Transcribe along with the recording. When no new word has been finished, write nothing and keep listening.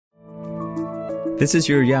This is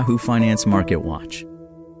your Yahoo Finance Market Watch.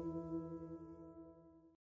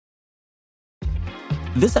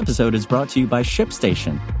 This episode is brought to you by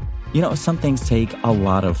ShipStation. You know, some things take a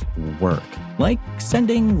lot of work, like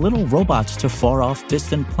sending little robots to far-off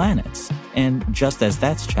distant planets. And just as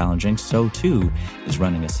that's challenging, so too is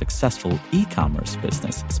running a successful e-commerce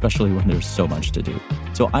business, especially when there's so much to do.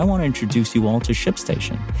 So I want to introduce you all to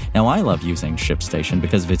ShipStation. Now, I love using ShipStation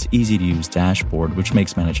because of its easy-to-use dashboard, which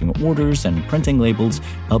makes managing orders and printing labels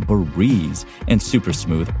a breeze and super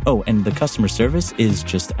smooth. Oh, and the customer service is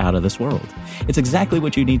just out of this world. It's exactly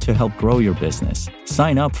what you need to help grow your business.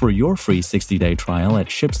 Sign up for your free 60-day trial at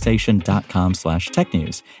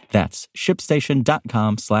shipstation.com/technews. That's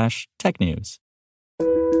shipstation.com/technews.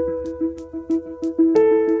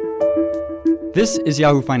 This is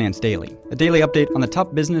Yahoo Finance Daily, a daily update on the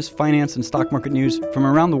top business, finance, and stock market news from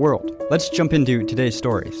around the world. Let's jump into today's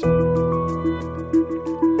stories.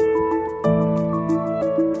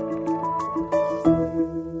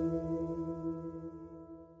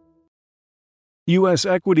 U.S.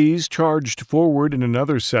 equities charged forward in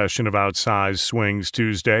another session of outsized swings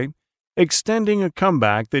Tuesday, extending a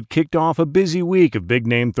comeback that kicked off a busy week of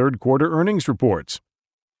big-name third-quarter earnings reports.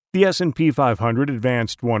 The S&P 500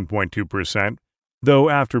 advanced 1.2%, though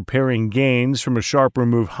after paring gains from a sharper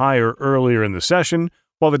move higher earlier in the session,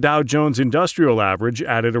 while the Dow Jones Industrial Average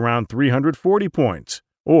added around 340 points,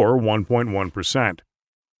 or 1.1%.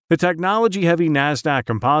 The technology-heavy NASDAQ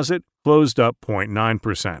Composite closed up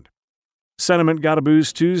 0.9%. Sentiment got a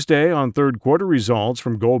boost Tuesday on third-quarter results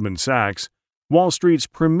from Goldman Sachs, Wall Street's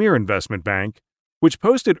premier investment bank, which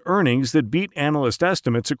posted earnings that beat analyst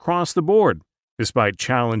estimates across the board, despite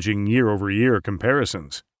challenging year-over-year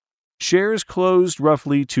comparisons. Shares closed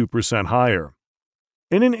roughly 2% higher.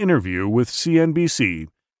 In an interview with CNBC,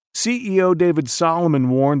 CEO David Solomon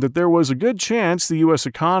warned that there was a good chance the U.S.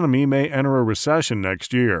 economy may enter a recession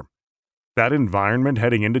next year. That environment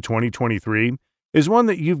heading into 2023 is one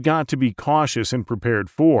that you've got to be cautious and prepared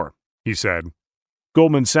for, he said.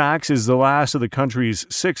 Goldman Sachs is the last of the country's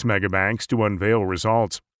 6 megabanks to unveil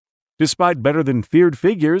results. Despite better-than-feared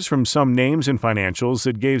figures from some names and financials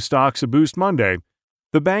that gave stocks a boost Monday,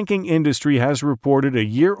 the banking industry has reported a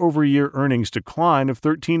year-over-year earnings decline of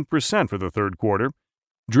 13% for the third quarter,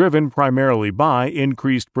 driven primarily by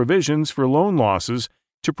increased provisions for loan losses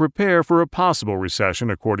to prepare for a possible recession,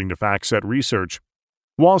 according to FactSet Research.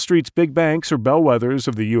 Wall Street's big banks are bellwethers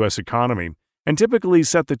of the U.S. economy and typically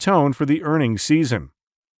set the tone for the earnings season.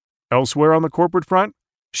 Elsewhere on the corporate front,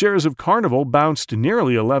 shares of Carnival bounced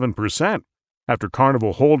nearly 11% after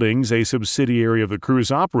Carnival Holdings, a subsidiary of the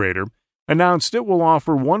cruise operator, announced it will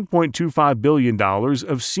offer $1.25 billion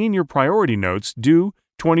of senior priority notes due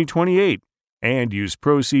 2028 and use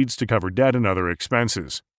proceeds to cover debt and other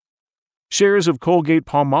expenses. Shares of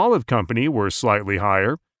Colgate-Palmolive Company were slightly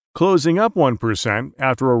higher, closing up 1%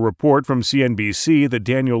 after a report from CNBC that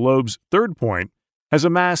Daniel Loeb's Third Point has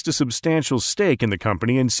amassed a substantial stake in the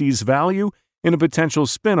company and sees value in a potential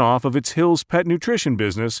spin-off of its Hill's pet nutrition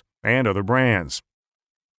business and other brands.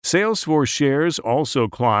 Salesforce shares also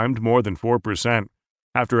climbed more than 4%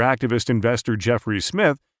 after activist investor Jeffrey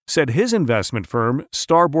Smith said his investment firm,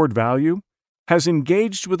 Starboard Value, has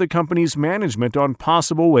engaged with the company's management on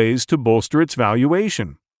possible ways to bolster its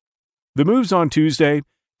valuation. The moves on Tuesday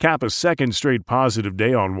cap a second straight positive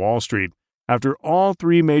day on Wall Street after all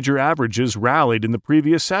 3 major averages rallied in the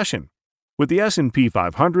previous session, with the S&P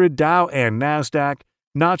 500, Dow, and NASDAQ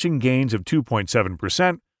notching gains of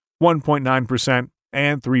 2.7%, 1.9%,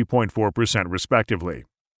 and 3.4% respectively.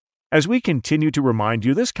 As we continue to remind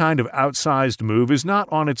you, this kind of outsized move is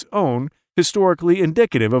not on its own historically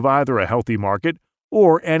indicative of either a healthy market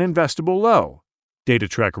or an investable low,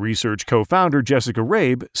 DataTrek Research co-founder Jessica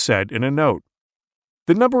Rabe said in a note.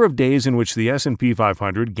 The number of days in which the S&P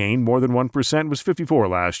 500 gained more than 1% was 54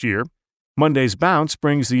 last year. Monday's bounce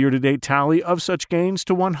brings the year-to-date tally of such gains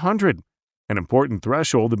to 100, an important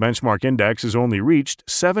threshold the benchmark index has only reached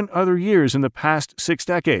 7 other years in the past 6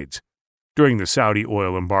 decades, during the Saudi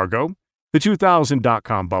oil embargo, the 2000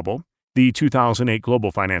 dot-com bubble, the 2008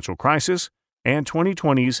 global financial crisis, and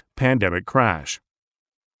 2020's pandemic crash.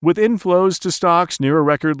 With inflows to stocks near a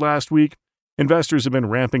record last week, investors have been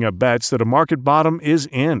ramping up bets that a market bottom is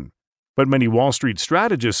in, but many Wall Street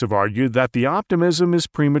strategists have argued that the optimism is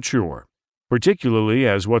premature, particularly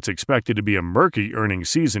as what's expected to be a murky earnings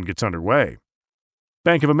season gets underway.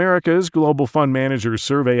 Bank of America's Global Fund Managers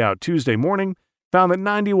survey out Tuesday morning found that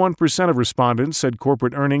 91% of respondents said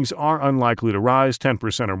corporate earnings are unlikely to rise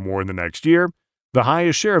 10% or more in the next year, the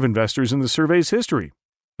highest share of investors in the survey's history,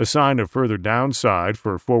 a sign of further downside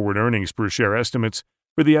for forward earnings per share estimates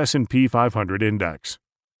for the S&P 500 index.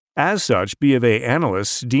 As such, BofA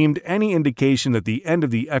analysts deemed any indication that the end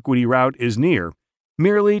of the equity rout is near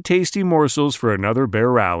merely tasty morsels for another bear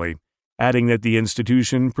rally, adding that the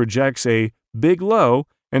institution projects a big low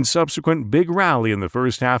and subsequent big rally in the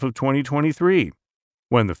first half of 2023,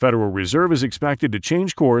 when the Federal Reserve is expected to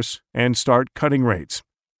change course and start cutting rates.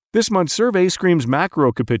 This month's survey screams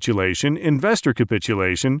macro capitulation, investor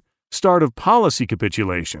capitulation, start of policy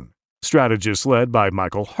capitulation, strategists led by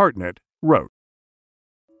Michael Hartnett wrote.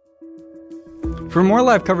 For more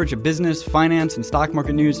live coverage of business, finance, and stock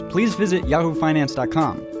market news, please visit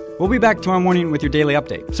yahoofinance.com. We'll be back tomorrow morning with your daily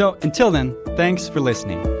update. So until then, thanks for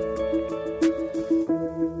listening.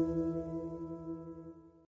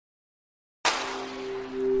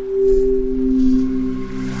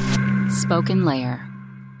 Spoken Layer.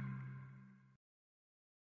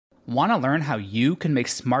 Want to learn how you can make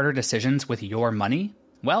smarter decisions with your money?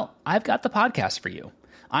 Well, I've got the podcast for you.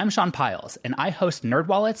 I'm Sean Piles, and I host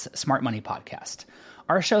NerdWallet's Smart Money Podcast.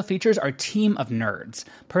 Our show features our team of nerds,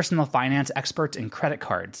 personal finance experts in credit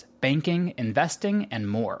cards, banking, investing, and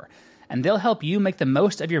more. And they'll help you make the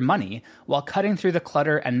most of your money while cutting through the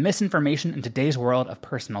clutter and misinformation in today's world of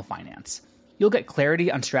personal finance. You'll get clarity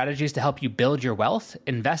on strategies to help you build your wealth,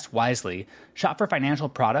 invest wisely, shop for financial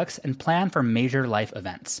products, and plan for major life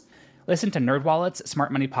events. Listen to NerdWallet's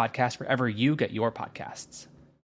Smart Money Podcast wherever you get your podcasts.